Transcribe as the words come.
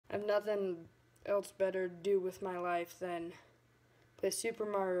have nothing else better to do with my life than play Super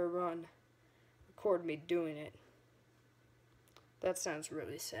Mario Run. Record me doing it. That sounds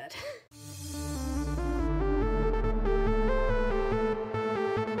really sad.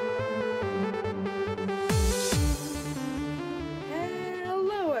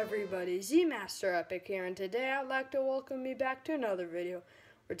 Hello everybody, ZMasterEPIC here, and today I'd like to welcome you back to another video,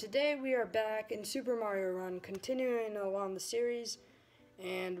 where today we are back in Super Mario Run, continuing along the series,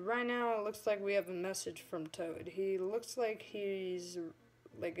 and right now it looks like we have a message from Toad. He looks like he's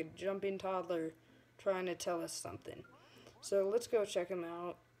like a jumping toddler trying to tell us something. So let's go check him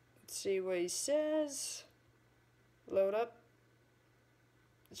out. Let's see what he says. Load up.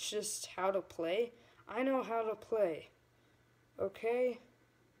 It's just how to play. I know how to play. Okay.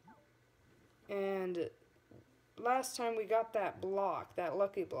 And last time we got that block, that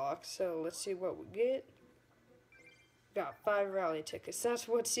lucky block. So let's see what we get. Got 5 rally tickets. That's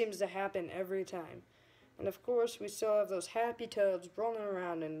what seems to happen every time. And of course, we still have those happy toads rolling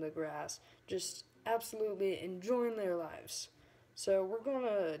around in the grass, just absolutely enjoying their lives. So we're going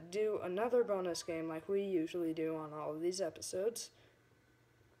to do another bonus game like we usually do on all of these episodes.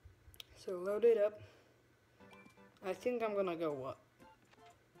 So load it up. I think I'm going to go up.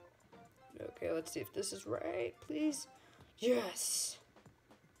 Okay, let's see if this is right, please. Yes!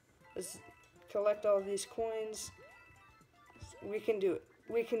 Let's collect all these coins. We can do it.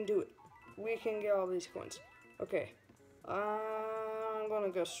 We can do it. We can get all these coins. Okay. I'm going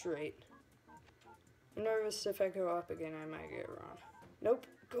to go straight. I'm nervous if I go up again, I might get it wrong. Nope,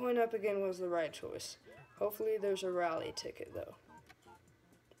 going up again was the right choice. Hopefully there's a rally ticket, though.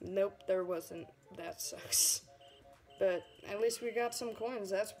 Nope, there wasn't. That sucks. But at least we got some coins.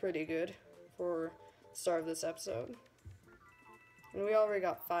 That's pretty good for the start of this episode. And we already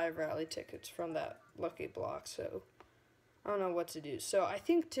got 5 rally tickets from that lucky block, so I don't know what to do. So I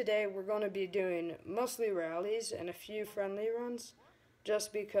think today we're going to be doing mostly rallies and a few friendly runs,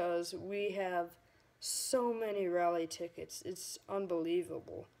 just because we have so many rally tickets. It's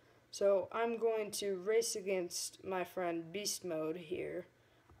unbelievable. So I'm going to race against my friend Beast Mode here.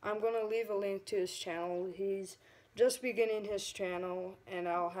 I'm going to leave a link to his channel. He's just beginning his channel, and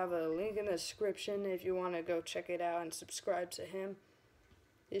I'll have a link in the description if you want to go check it out and subscribe to him.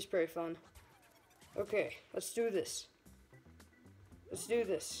 He's pretty fun. Okay, let's do this. Let's do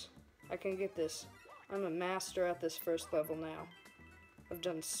this. I can get this. I'm a master at this first level now. I've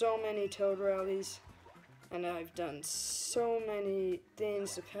done so many Toad rallies, and I've done so many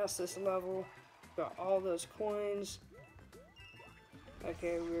things to pass this level. Got all those coins.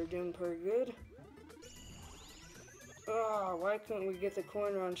 Okay, we're doing pretty good. Oh, why couldn't we get the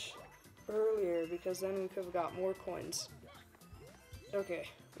coin rush earlier? Because then we could have got more coins. Okay,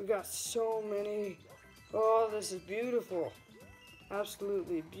 we got so many. Oh, this is beautiful.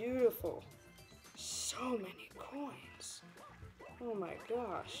 Absolutely beautiful. So many coins. Oh my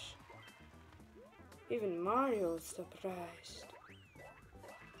gosh. Even Mario's surprised.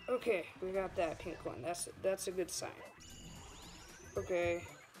 Okay, we got that pink coin. That's a good sign. Okay,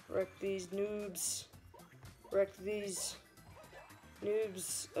 wreck these noobs. Wreck these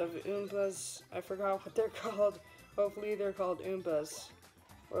noobs of Oompas. I forgot what they're called. Hopefully they're called Oompas.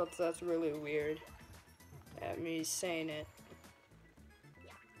 Or else that's really weird at me saying it.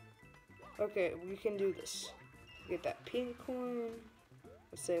 Okay, we can do this. Get that pink coin.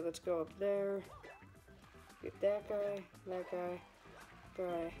 Let's say let's go up there. Get that guy,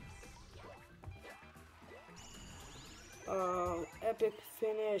 guy. Oh, epic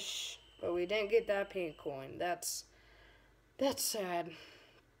finish. But we didn't get that pink coin. That's sad.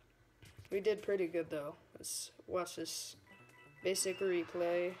 We did pretty good though. Let's watch this basic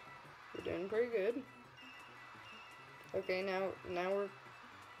replay. We're doing pretty good. Okay, now we're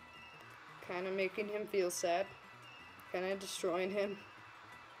kind of making him feel sad. Kind of destroying him.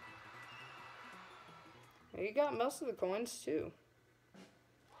 You got most of the coins too.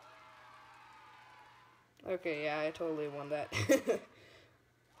 Okay, yeah, I totally won that.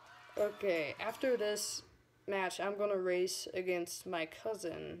 Okay, after this match, I'm gonna race against my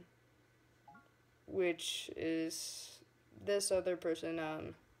cousin, which is this other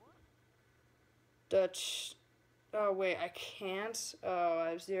person, Dutch. Oh, wait, I can't. Oh, I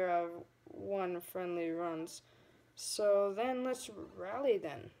have 0 out of 1 friendly runs. So then let's rally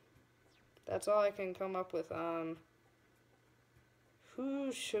then. That's all I can come up with.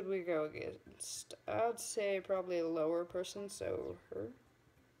 Who should we go against? I'd say probably a lower person, so her.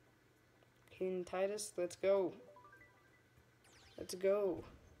 King Titus, let's go. Let's go.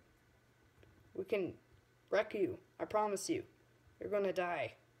 We can wreck you. I promise you. You're gonna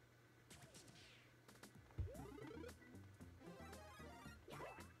die.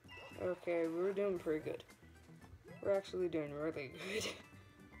 Okay, we're doing pretty good. We're actually doing really good.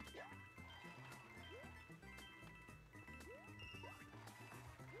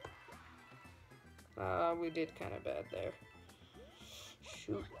 We did kind of bad there.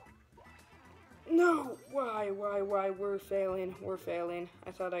 Shoot. No! Why? We're failing. We're failing.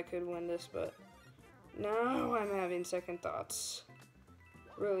 I thought I could win this, but now I'm having second thoughts.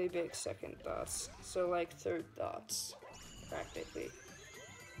 Really big second thoughts. So, like, third thoughts, practically.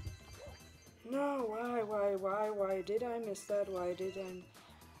 No, why did I miss that? Why did I?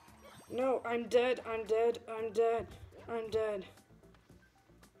 No, I'm dead.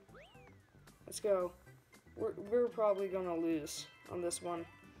 Let's go. We're probably gonna lose on this one.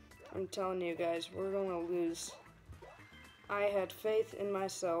 I'm telling you guys, we're gonna lose. I had faith in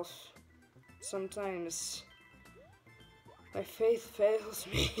myself. Sometimes my faith fails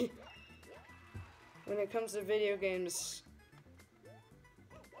me. When it comes to video games,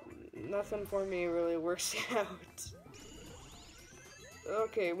 nothing for me really works out.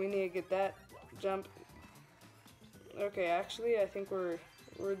 Okay, we need to get that jump. Okay, actually, I think we're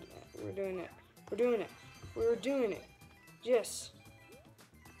doing it. We're doing it. Yes.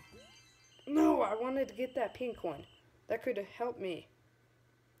 No, I wanted to get that pink one. That could have helped me.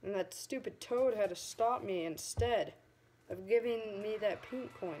 And that stupid toad had to stop me instead of giving me that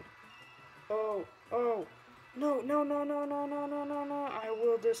pink coin. Oh. No. I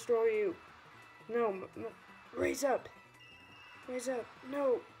will destroy you. No. Raise up.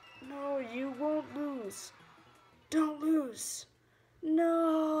 No, you won't lose. Don't lose.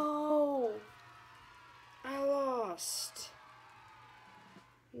 No. I lost.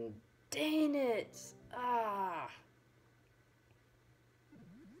 Dang it. I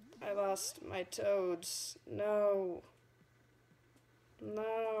lost my toads. No.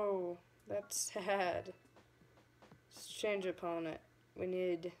 That's sad. Let's change opponent. We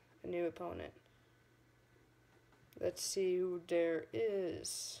need a new opponent. Let's see who there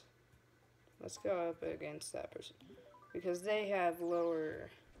is. Let's go up against that person. Because they have lower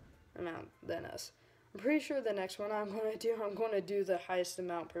amount than us. I'm pretty sure the next one I'm going to do the highest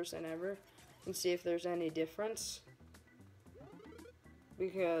amount person ever. And see if there's any difference.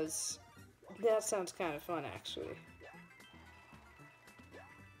 Because that sounds kind of fun, actually.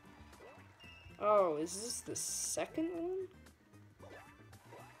 Oh, is this the second one?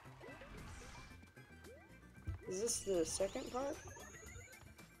 Is this the second part?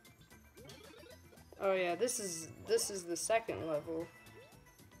 Oh yeah, this is the second level.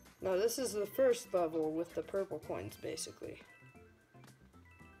 No, this is the first level with the purple coins, basically.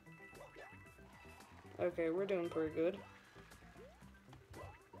 Okay, we're doing pretty good.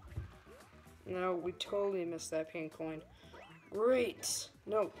 No, we totally missed that pink coin. Great!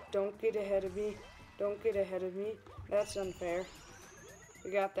 No, don't get ahead of me. That's unfair.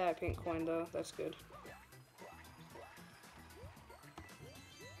 We got that pink coin, though. That's good.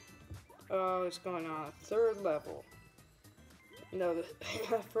 Oh, it's going on a third level. No, the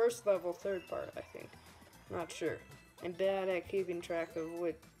first level, third part, I think. Not sure. I'm bad at keeping track of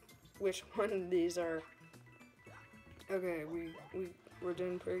which one of these are. Okay, we're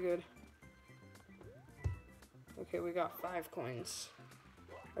doing pretty good. Okay, we got 5 coins.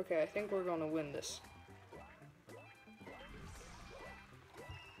 Okay, I think we're gonna win this.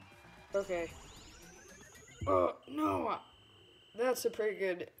 Okay. Oh, no! That's a pretty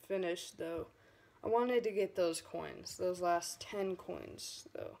good finish, though. I wanted to get those coins, those last 10 coins,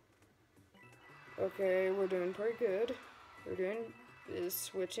 though. Okay, we're doing pretty good. Is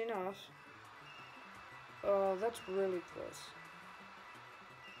switching off. Oh, that's really close.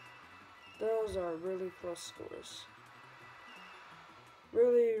 Those are really close scores.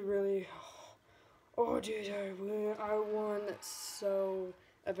 Really. Oh, dude, I won so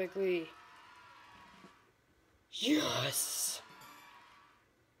epically. Yes!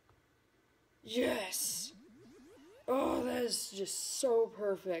 Oh, that is just so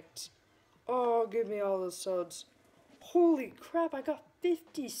perfect. Oh, give me all those sods. Holy crap, I got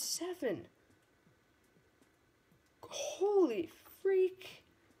 57. Holy freak.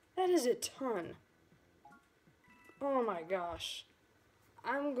 That is a ton. Oh my gosh.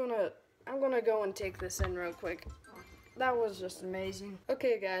 I'm gonna go and take this in real quick. That was just amazing.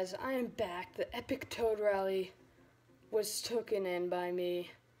 Okay guys, I am back. The epic Toad Rally was taken in by me.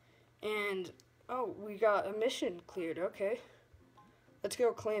 And, oh, we got a mission cleared. Okay. Let's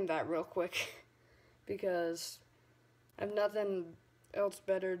go claim that real quick. Because I have nothing else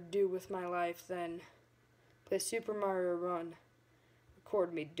better to do with my life than play Super Mario Run.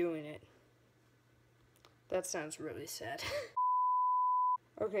 Record me doing it. That sounds really sad.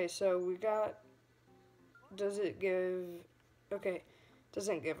 Okay, so we got... Does it give... Okay.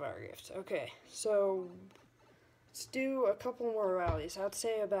 Doesn't give our gift. Okay, so let's do a couple more rallies. I'd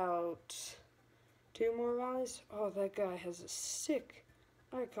say about 2 more rallies. Oh, that guy has a sick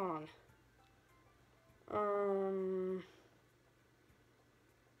icon.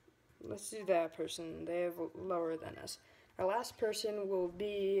 Let's do that person. They have lower than us. Our last person will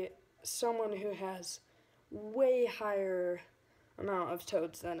be someone who has way higher amount of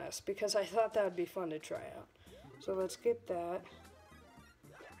toads than us, because I thought that would be fun to try out. So let's get that.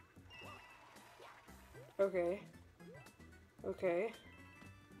 Okay. Okay.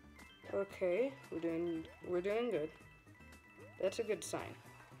 Okay. We're doing good. That's a good sign.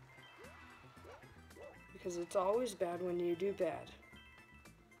 Because it's always bad when you do bad.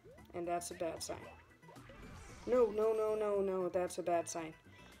 And that's a bad sign. No, no, no, no, no, that's a bad sign.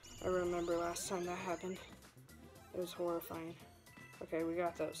 I remember last time that happened. It was horrifying. Okay, we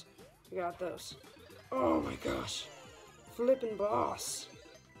got those. We got those. Oh my gosh. Flippin' boss.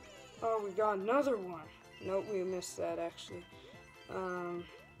 Oh, we got another one. Nope, we missed that actually.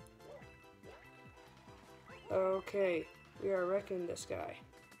 Okay, we are wrecking this guy.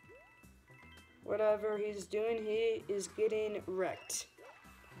 Whatever he's doing, he is getting wrecked.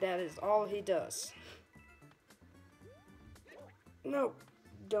 That is all he does. No,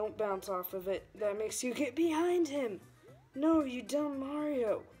 don't bounce off of it. That makes you get behind him. No, you dumb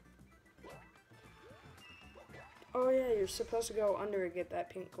Mario. Oh yeah, you're supposed to go under and get that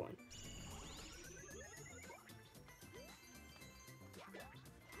pink coin.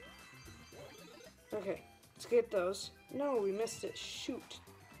 Okay, let's get those. No, we missed it. Shoot.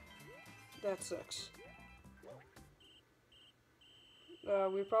 That sucks.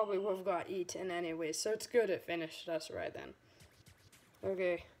 We probably would have got eaten anyway, so it's good it finished us right then.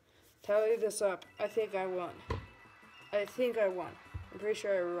 Okay, tally this up. I think I won. I think I won. I'm pretty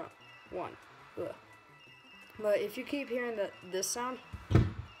sure I won. Ugh. But if you keep hearing this sound,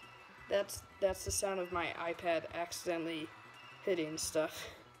 that's the sound of my iPad accidentally hitting stuff.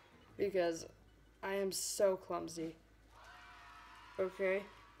 Because I am so clumsy. Okay.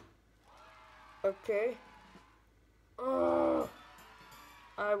 Okay. Oh!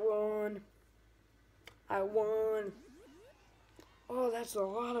 I won. I won. Oh, that's a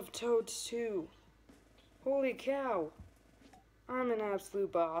lot of toads too. Holy cow. I'm an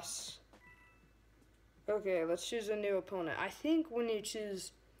absolute boss. Okay, let's choose a new opponent. I think when you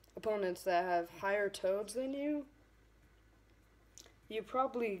choose opponents that have higher toads than you, you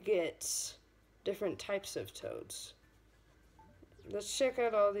probably get different types of toads. Let's check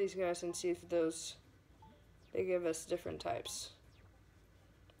out all these guys and see if they give us different types.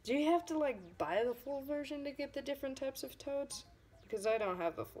 Do you have to like buy the full version to get the different types of toads? Because I don't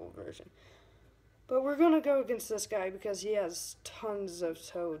have the full version. But we're gonna go against this guy because he has tons of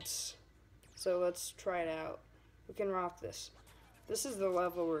toads. So let's try it out. We can rock this. This is the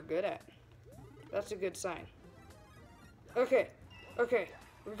level we're good at. That's a good sign. Okay, okay,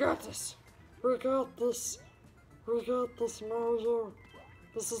 we got this. We got this. We got this, Mario.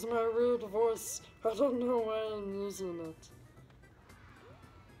 This is my weird voice. I don't know why I'm using it.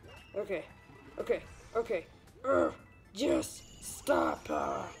 Okay, okay, okay. Yes, stop.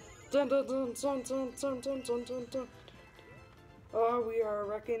 Dun, dun, dun, dun, dun, dun, dun, dun, dun, dun. Oh, we are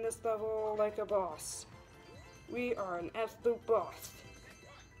wrecking this level like a boss. We are an absolute boss.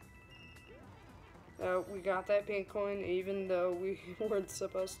 We got that pink coin even though we weren't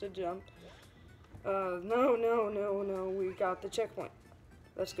supposed to jump. No, we got the checkpoint.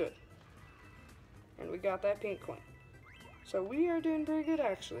 That's good. And we got that pink coin. So we are doing pretty good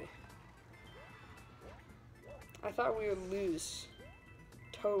actually. I thought we would lose.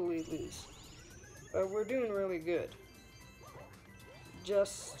 Totally lose. But we're doing really good.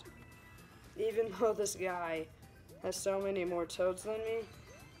 Just, even though this guy has so many more toads than me,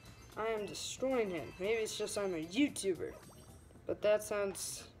 I am destroying him. Maybe it's just I'm a YouTuber. But that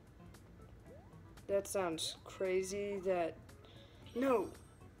sounds crazy that, no,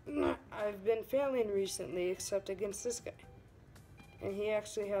 I've been failing recently except against this guy. And he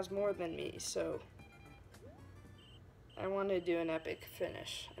actually has more than me, so I want to do an epic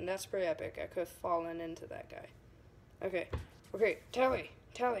finish. And that's pretty epic. I could have fallen into that guy. Okay, okay, tally.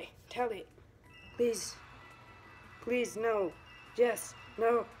 Please, no, yes,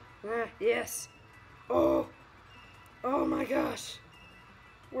 no, yes. Oh my gosh.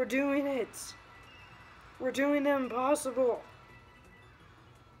 We're doing it. We're doing the impossible.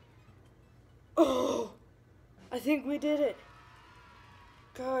 Oh, I think we did it.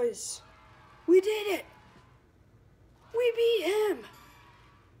 Guys, we did it. We beat him.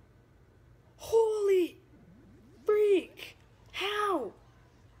 Holy freak. How?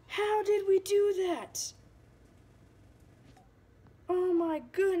 How did we do that? Oh my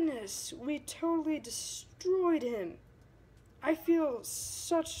goodness, we totally destroyed him. I feel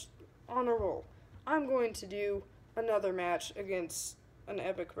such on a roll. I'm going to do another match against an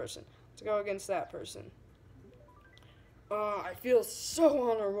epic person. To go against that person. I feel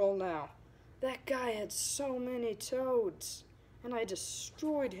so on a roll now. That guy had so many toads, and I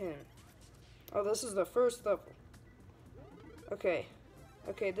destroyed him. Oh, this is the first level. Okay,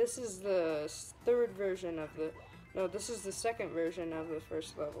 this is the third version of the... No, this is the second version of the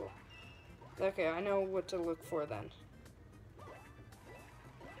first level. Okay, I know what to look for then.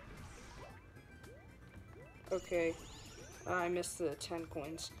 Okay, I missed the 10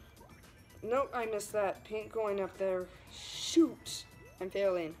 coins. Nope, I missed that pink coin up there. Shoot! I'm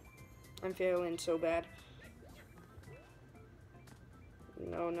failing. I'm failing so bad.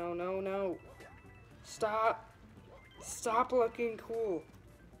 No, no, no, no. Stop. Stop looking cool.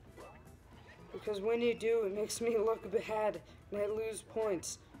 Because when you do, it makes me look bad and I lose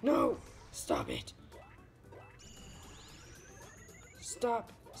points. No! Stop it!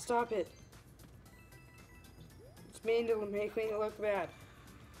 Stop. Stop it. It's mean to make me look bad.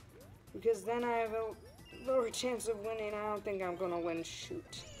 Because then I have a lower chance of winning. I don't think I'm gonna win.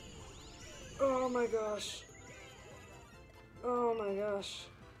 Shoot. Oh my gosh. Oh my gosh.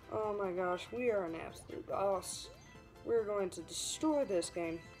 Oh my gosh. We are an absolute boss. We're going to destroy this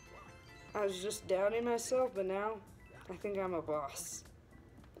game. I was just doubting myself, but now I think I'm a boss.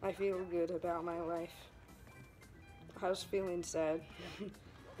 I feel good about my life. I was feeling sad.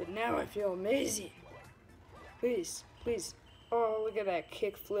 But now I feel amazing. Please, please. Oh, look at that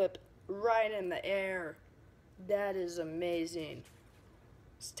kick flip. Right in the air. That is amazing.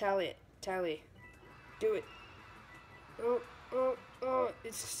 Let's tally it. Tally. Do it. Oh, oh, oh.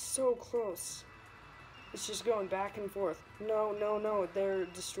 It's so close. It's just going back and forth. No, no, no. They're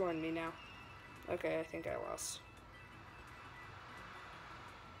destroying me now. Okay, I think I lost.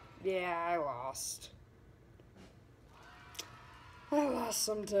 Yeah, I lost. I lost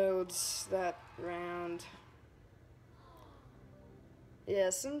some toads that round.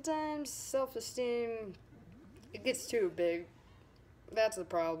 Yeah, sometimes self-esteem, it gets too big. That's the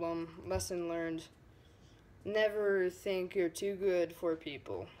problem. Lesson learned. Never think you're too good for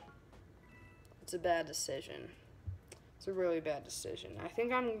people. It's a bad decision. It's a really bad decision. I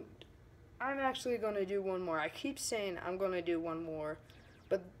think I'm actually going to do one more. I keep saying I'm going to do one more,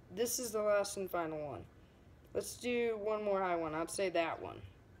 but this is the last and final one. Let's do one more high one. I'd say that one.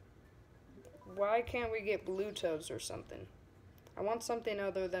 Why can't we get blue toads or something? I want something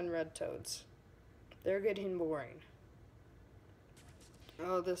other than red toads. They're getting boring.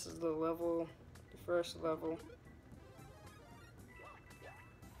 Oh, this is the level, the first level.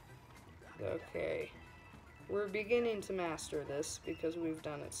 Okay. We're beginning to master this because we've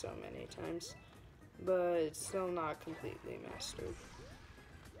done it so many times, but it's still not completely mastered.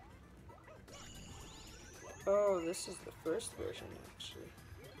 Oh, this is the first version, actually.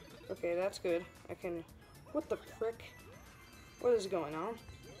 Okay, that's good. I can... What the frick? What is going on?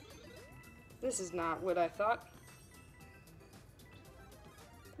 This is not what I thought.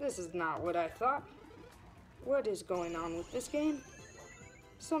 This is not what I thought. What is going on with this game?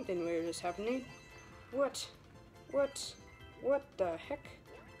 Something weird is happening. What the heck?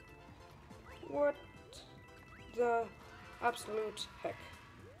 What the absolute heck?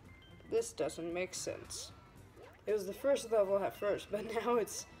 This doesn't make sense. It was the first level at first, but now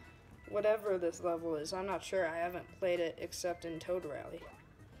it's whatever this level is. I'm not sure. I haven't played it except in Toad Rally.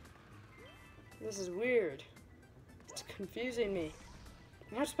 This is weird. It's confusing me.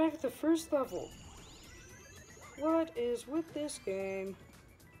 Now it's back at the first level. What is with this game?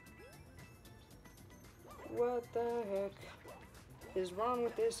 What the heck is wrong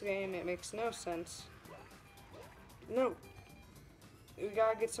with this game? It makes no sense. No. We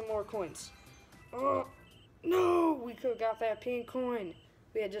gotta get some more coins. Oh, no! We could have got that pink coin.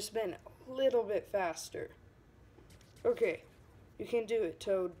 We had just been a little bit faster. Okay. You can do it,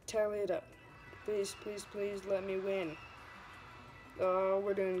 Toad. Tally it up. Please, please, please let me win. Oh,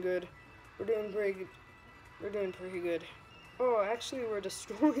 we're doing good. We're doing pretty good. We're doing pretty good. Oh, actually, we're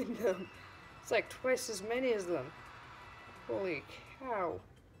destroying them. It's like twice as many as them. Holy cow.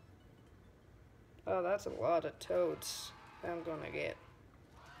 Oh, that's a lot of toads I'm gonna get.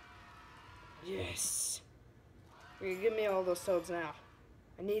 Yes. You give me all those toads now.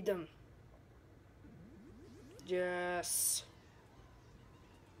 I need them. Yes.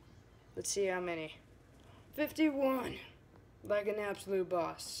 Let's see how many. 51. Like an absolute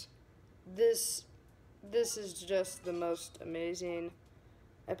boss. This is just the most amazing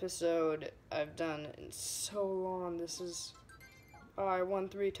episode I've done in so long. This is... Oh, I won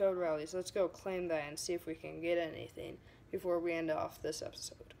 3 Toad Rallies. Let's go claim that and see if we can get anything. before we end off this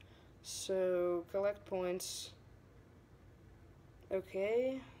episode. So, collect points.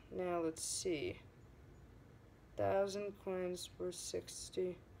 Okay, now let's see. 1,000 coins worth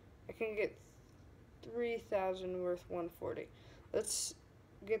 60. I can get 3,000 worth 140. Let's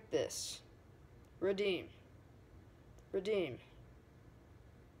get this. Redeem. Redeem.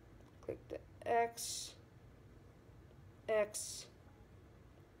 Click the X. X.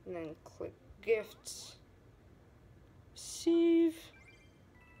 And then click gifts. Receive.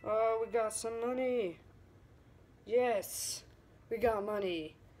 Oh, we got some money. Yes, we got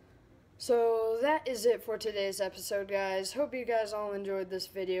money. So that is it for today's episode, guys. Hope you guys all enjoyed this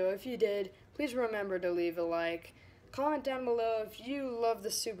video. If you did, please remember to leave a like. Comment down below if you love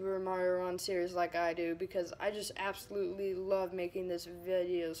the Super Mario Run series like I do, because I just absolutely love making these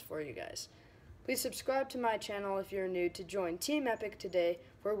videos for you guys. Please subscribe to my channel if you're new to join Team Epic today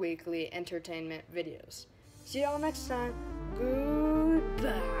for weekly entertainment videos. See y'all next time.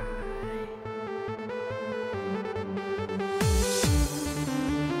 Goodbye.